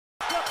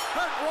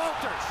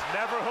Walters.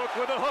 Never hook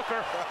with a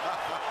hooker.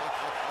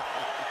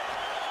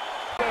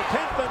 The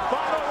 10th and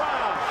final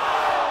round.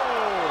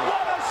 Oh!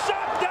 What a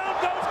shot! Down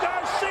goes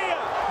Garcia.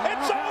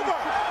 It's over.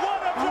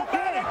 What a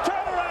dramatic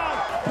turnaround.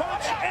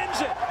 Punch ends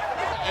it.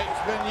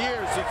 It's been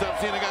years since I've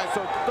seen a guy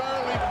so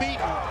thoroughly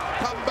beaten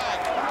come back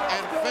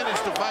and finish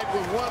the fight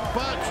with one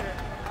punch.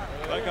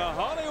 Like a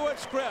Hollywood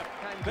script.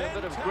 A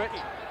bit of grit,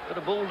 bit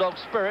of bulldog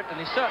spirit, and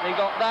he's certainly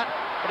got that,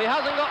 but he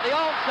hasn't got the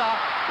answer.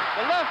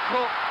 The left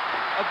hook,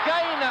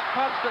 again that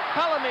punch that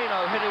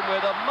Palomino hit him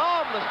with, a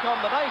marvellous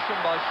combination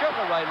by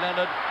Sugar Ray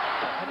Leonard.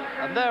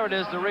 And there it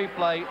is, the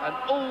replay, and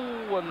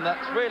oh, and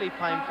that's really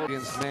painful.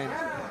 Man.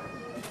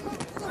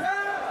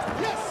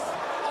 Yes!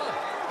 Oh,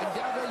 and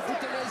Gabriel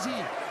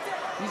Buthelezi,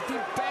 he's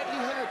been badly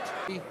hurt.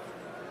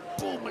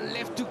 Boom, a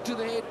left hook to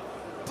the head,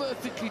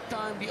 perfectly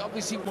timed. He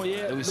obviously,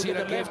 we see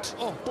that left.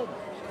 Oh, boom,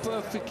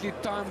 perfectly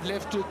timed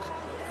left hook.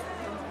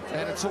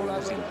 And it's all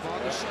over.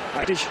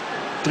 Eigentlich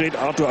dreht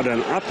Arthur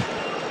dann ab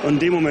und in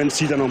dem Moment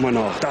zieht er nochmal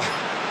nach. Da.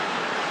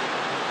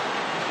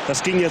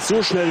 Das ging jetzt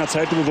so schnell, in der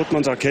Zeitlupe wird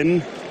man es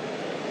erkennen.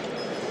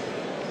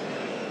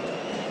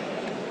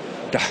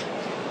 Da.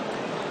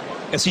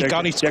 Er sieht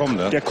gar nichts kommen,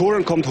 ne? Der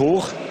Koren kommt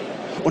hoch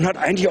und hat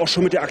eigentlich auch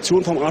schon mit der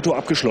Aktion vom Arthur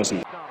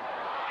abgeschlossen.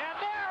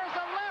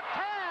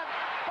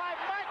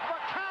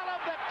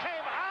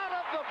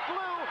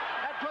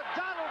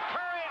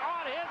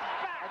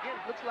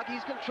 Looks like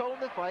he's controlling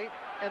the fight,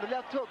 and the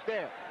left hook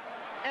there.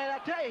 And I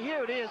tell you,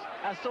 here it is.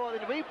 I saw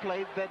it in the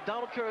replay that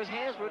Donald Curry's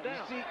hands were down.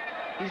 You see,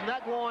 he's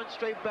not going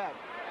straight back.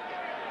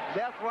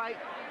 Left, right,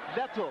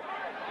 left hook.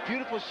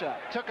 Beautiful shot.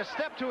 Took a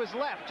step to his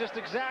left, just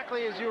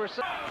exactly as you were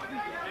saying.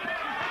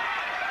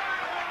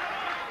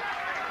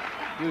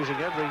 Using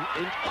every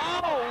inch.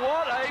 Oh,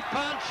 what a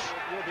punch!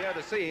 You'll be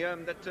able to see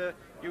that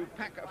you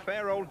pack a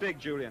fair old dig,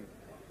 Julian.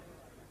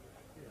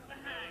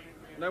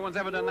 No one's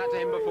ever done that to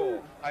him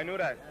before. I knew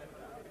that.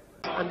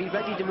 And be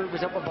ready to move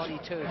his upper body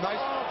too.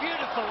 Nice. Oh,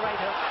 beautiful right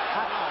hook.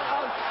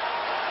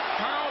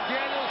 Carl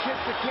Daniels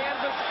hits the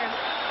canvas, and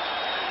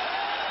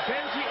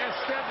Benji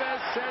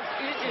Estevez says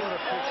it is.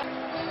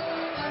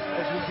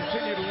 As we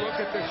continue to look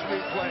at this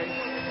replay,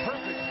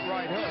 perfect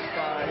right hook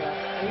by.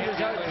 He was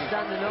out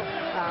standing up,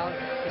 Al,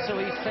 so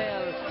he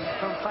fell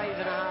from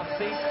 5.5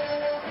 feet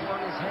on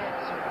his head.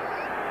 So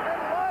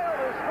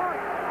Lyle is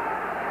hurt.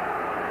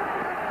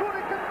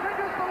 Cooney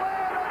continues to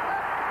land on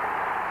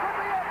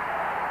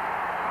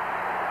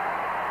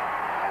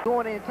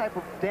Doing any type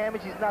of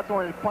damage, he's not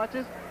throwing any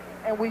punches,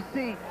 and we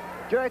see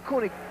Jared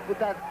Cooney with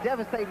that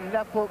devastating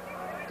left hook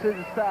to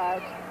the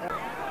side.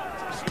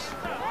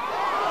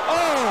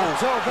 Oh,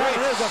 so that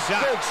is a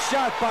big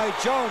shot by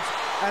Jones,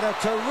 and a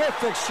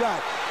terrific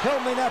shot. Hill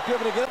may not be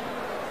able to get it.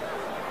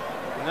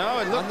 No,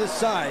 it on this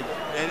side.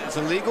 And it's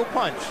a legal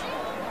punch.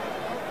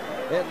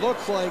 It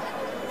looks like,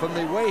 from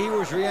the way he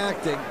was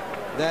reacting,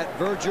 that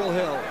Virgil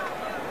Hill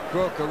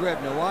broke a rib.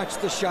 Now watch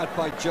the shot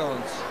by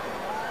Jones.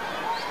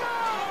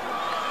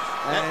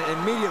 And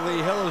immediately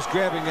Hill is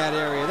grabbing that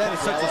area. That is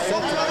such a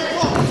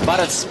sensitive. But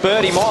it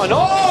spurred him on.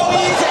 Oh,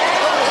 he's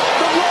out!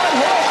 The right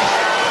hook!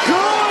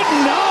 Good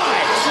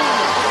night!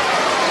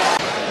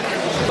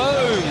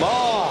 Boom!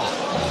 Oh!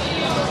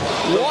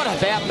 What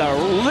about the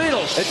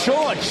little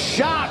short,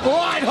 sharp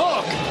right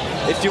hook?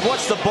 If you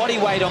watch the body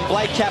weight on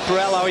Blake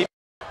Caparello, he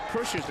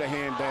Pushes the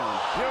hand down.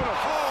 Beautiful.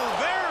 Oh,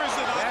 there is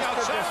the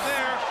knockout shot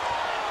there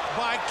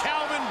by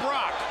Calvin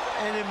Brock.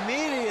 And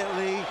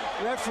immediately,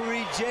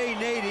 referee Jay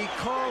Nady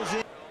calls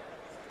in.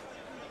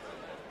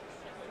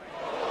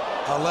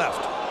 A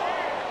left.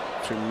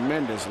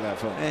 Tremendous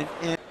left hook.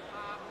 And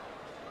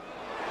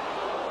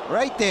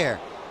right there,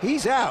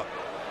 he's out.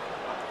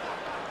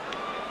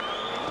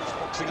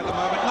 boxing at the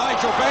moment.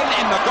 Nigel Benn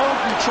in the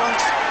golden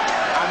trunks,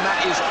 and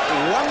that is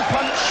one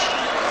punch.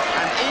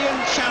 And Ian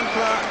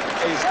Chandler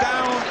is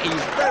down.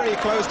 He's very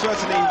close to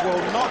us, and he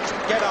will not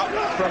get up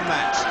from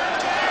that.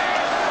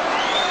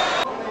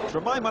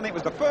 For my money, it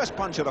was the first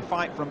punch of the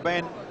fight from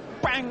Ben.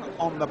 Bang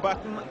on the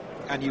button,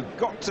 and you've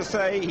got to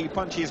say he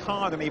punches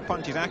hard and he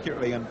punches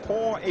accurately, and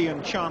poor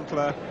Ian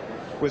Chandler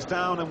was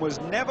down and was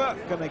never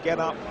going to get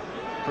up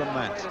from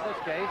that. In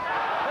this case,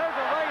 there's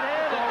a right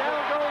hand and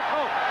down goes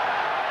Hope.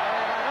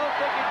 And I don't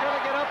think he's going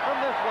to get up from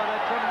this one. A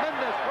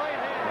tremendous right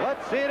hand.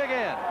 Let's see it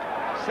again.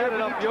 Set it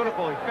up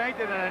beautiful. He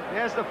feinted, and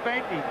there's the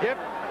feint. He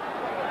dipped,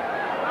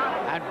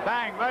 and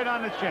bang, right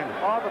on the chin.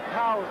 All the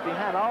power is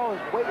behind, all his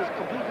weight is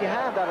completely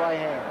behind that right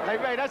hand. Hey,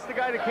 Ray, that's the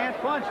guy that can't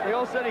punch. They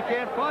all said he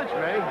can't punch,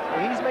 Ray.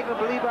 He's making a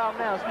believer out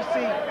now. As we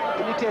see,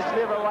 Benitez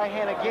deliver a right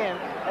hand again,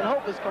 and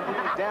Hope is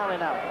completely down and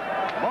out.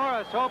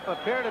 Morris Hope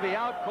appear to be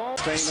out cold.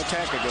 Same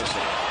attack against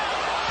him.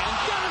 And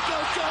down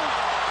goes Jones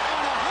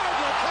on a hard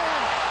left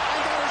hand,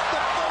 and that is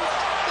the first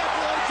that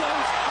Roy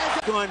Jones has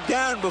gone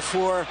down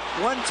before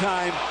one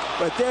time,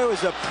 but there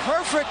was a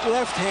perfect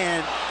left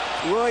hand.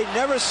 Roy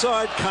never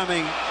saw it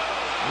coming.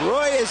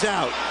 Roy is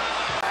out.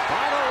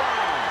 Final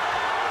round.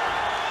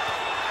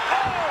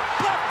 Oh,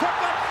 left hook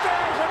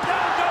upstairs, and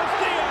down goes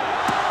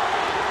Diaz.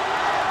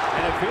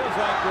 And it feels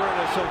like we're in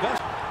a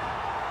Sylvester.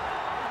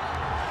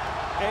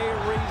 A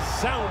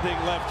resounding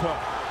left hook.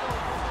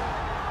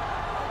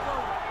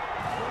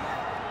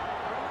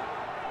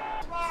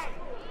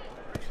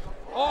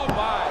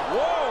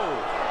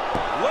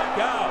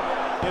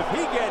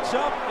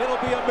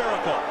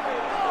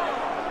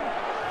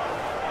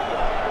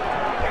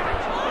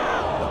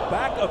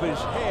 of his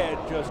head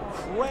just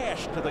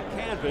crashed to the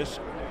canvas.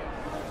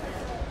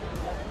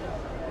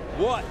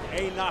 What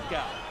a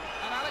knockout.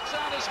 And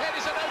Alexander's head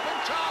is an open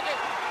target.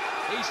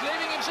 He's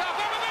leaving himself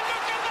over, but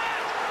look at that!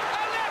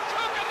 A left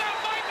hook, and that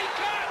might be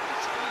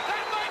curtains.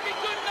 That might be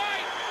good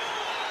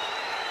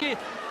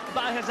night.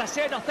 But as I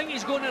said, I think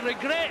he's going to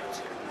regret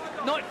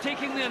not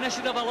taking the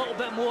initiative a little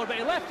bit more. But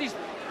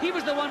he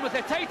was the one with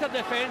the tighter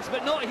defence,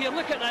 but not here.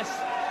 Look at this.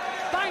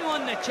 Bang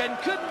on the chin.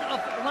 Couldn't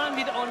have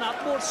landed on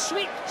that more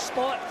sweet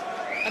spot.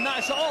 And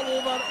that's it all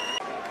over.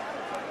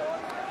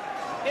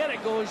 There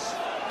it goes.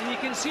 And you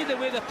can see the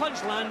way the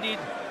punch landed.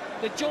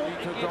 The jolt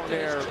he took on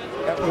there,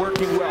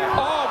 working well.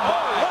 Oh,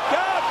 my! Look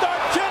out!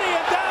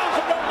 Darchinian down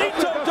from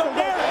Nonito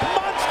Donaire.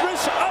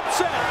 Monstrous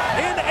upset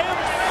in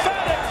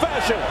emphatic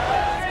fashion.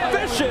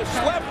 Vicious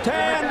left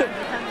hand.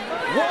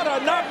 What a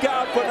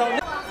knockout for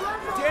Nonito.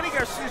 Danny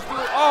Garcia's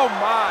doing, oh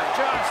my.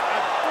 Just a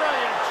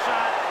brilliant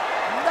shot.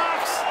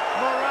 Knocks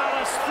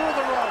Morales through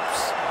the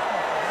ropes.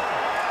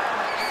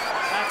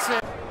 That's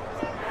it.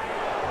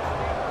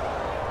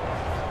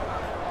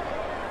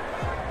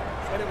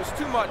 And it was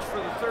too much for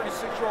the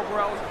 36-year-old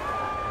Morales.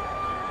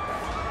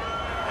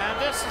 And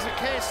this is a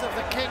case of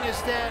the king is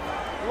dead.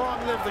 Long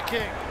live the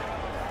king.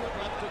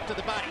 Left hook to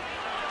the body.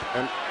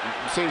 And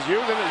see, he's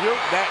using his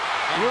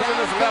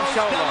left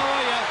shoulder. De La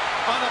Hoya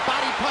on a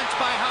body punch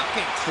by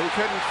Hopkins. He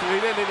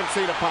didn't even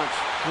see the punch.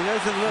 He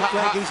doesn't look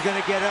like he's going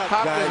to get up,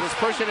 Hopkins guys. was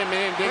pushing him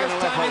in, digging the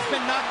left hook. First time he's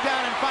been knocked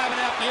down in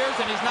 5.5 years,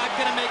 and he's not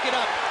going to make it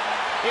up.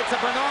 It's a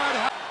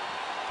Bernard.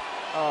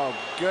 Oh,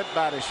 good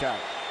body shot.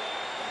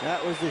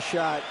 That was the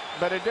shot.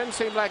 But it didn't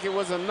seem like it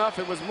was enough.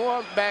 It was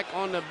more back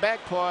on the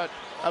back part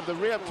of the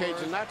rib cage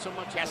and not so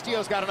much.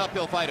 Castillo's got an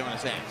uphill fight in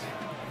his hands.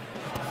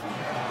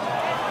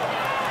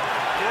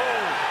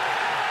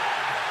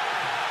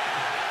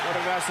 What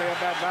did I say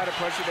about body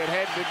punching? That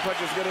head didn't punch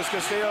as good as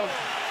Castillo.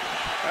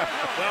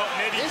 Well,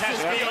 maybe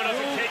Castillo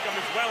doesn't take him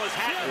as well as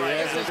Hatton right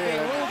now. This is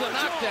being ruled a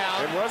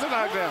knockdown. It was a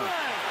knockdown.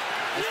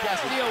 As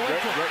Castillo went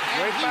to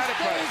and he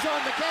stays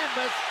on the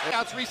canvas.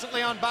 Outs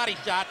recently on body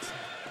shots.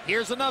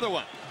 Here's another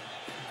one.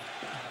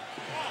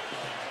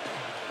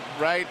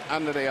 Right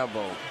under the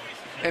elbow.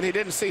 And he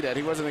didn't see that.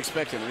 He wasn't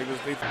expecting it.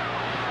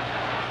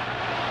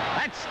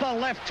 That's the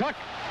left hook.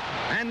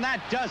 And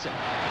that does it.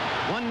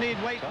 One need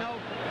wait, no.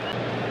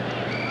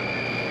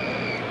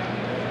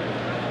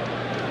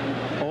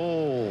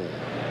 Oh.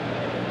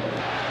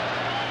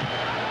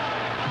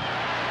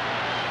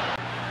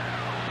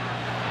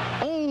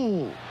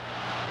 Oh.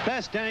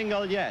 Best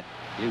angle yet.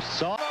 You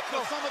saw up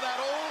to some of that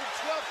old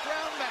 12th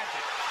round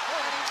magic.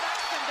 And he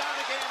knocks him down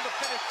again to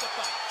finish the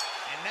fight.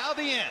 And now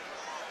the end.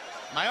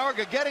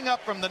 Mayorga getting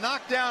up from the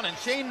knockdown, and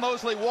Shane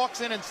Mosley walks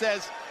in and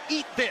says,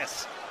 "Eat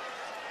this."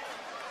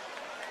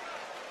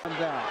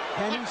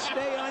 Can he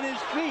stay on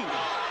his feet?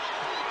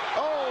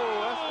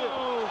 Oh, that's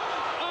good.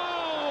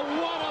 Oh,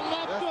 what a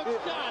left hook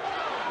shot.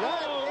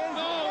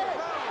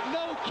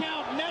 No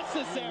count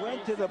necessary. He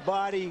went to the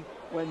body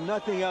when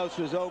nothing else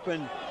was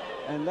open,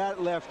 and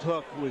that left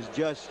hook was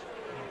just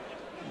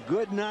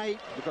good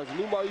night. Because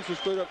Lumar used to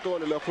straight up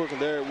throwing the left hook,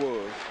 and there it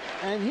was.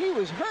 And he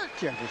was hurt,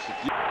 Jefferson.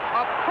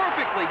 A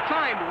perfectly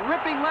timed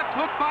ripping left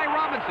hook by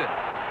Robinson.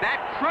 That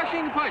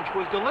crushing punch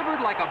was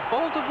delivered like a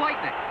bolt of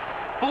lightning.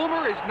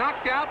 Fulmer is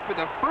knocked out for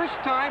the first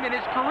time in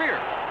his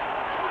career.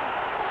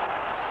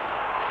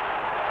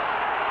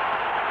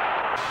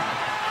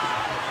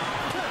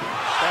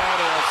 That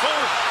is.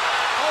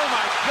 Oh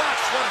my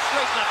gosh, what a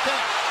straight left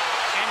hook.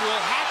 And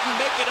will Hatton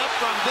make it up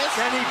from this?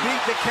 Can he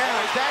beat the count?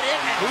 Is that it?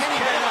 And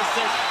Kenny Bayless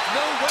says,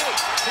 no way.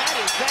 That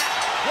is that.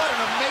 What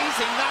an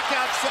amazing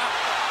knockout shot.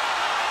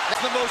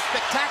 That's the most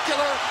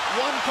spectacular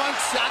one-punch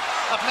shot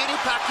of Manny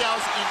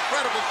Pacquiao's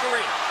incredible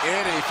career.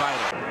 Any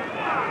fighter.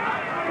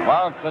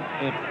 Walcott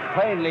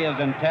plainly is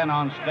intent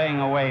on staying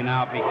away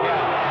now. Be careful.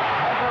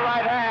 That's the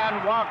right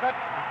hand, Walcott.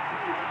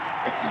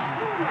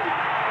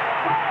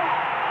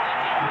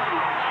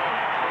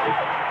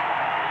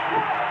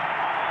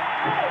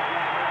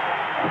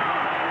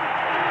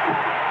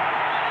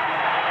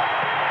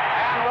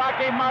 And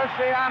Rocky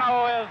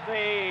Marciano is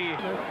the...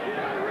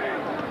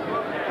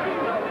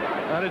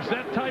 And it's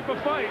that type of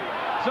fight.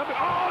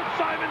 Oh,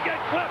 Simon get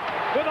clipped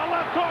with a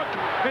left hook.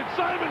 And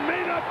Simon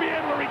may not be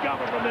able to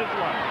recover from this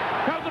one.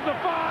 Comes up to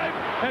 5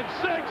 and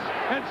 6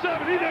 and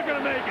 7. He's not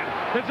going to make it.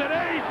 It's at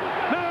 8,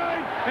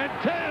 9, and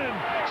 10.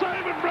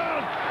 Simon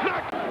Brown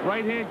knocked.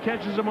 Right hand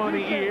catches him on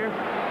the ear,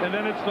 and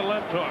then it's the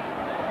left hook.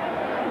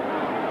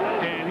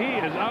 And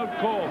he is out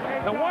cold.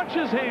 Now watch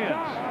his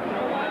hands.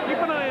 Keep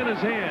an eye on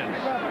his hands.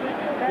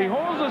 He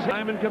holds his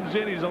hand. Simon comes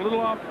in. He's a little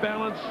off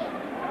balance.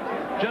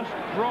 Just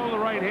throw the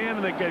right hand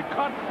and they get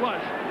caught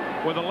flush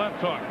with a left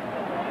hook.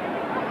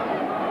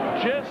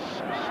 Just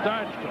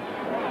starched him.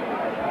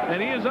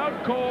 And he is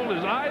out cold.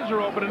 His eyes are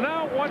open. And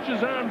now watch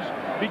his arms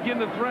begin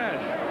to thrash.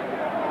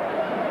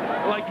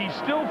 Like he's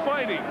still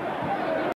fighting.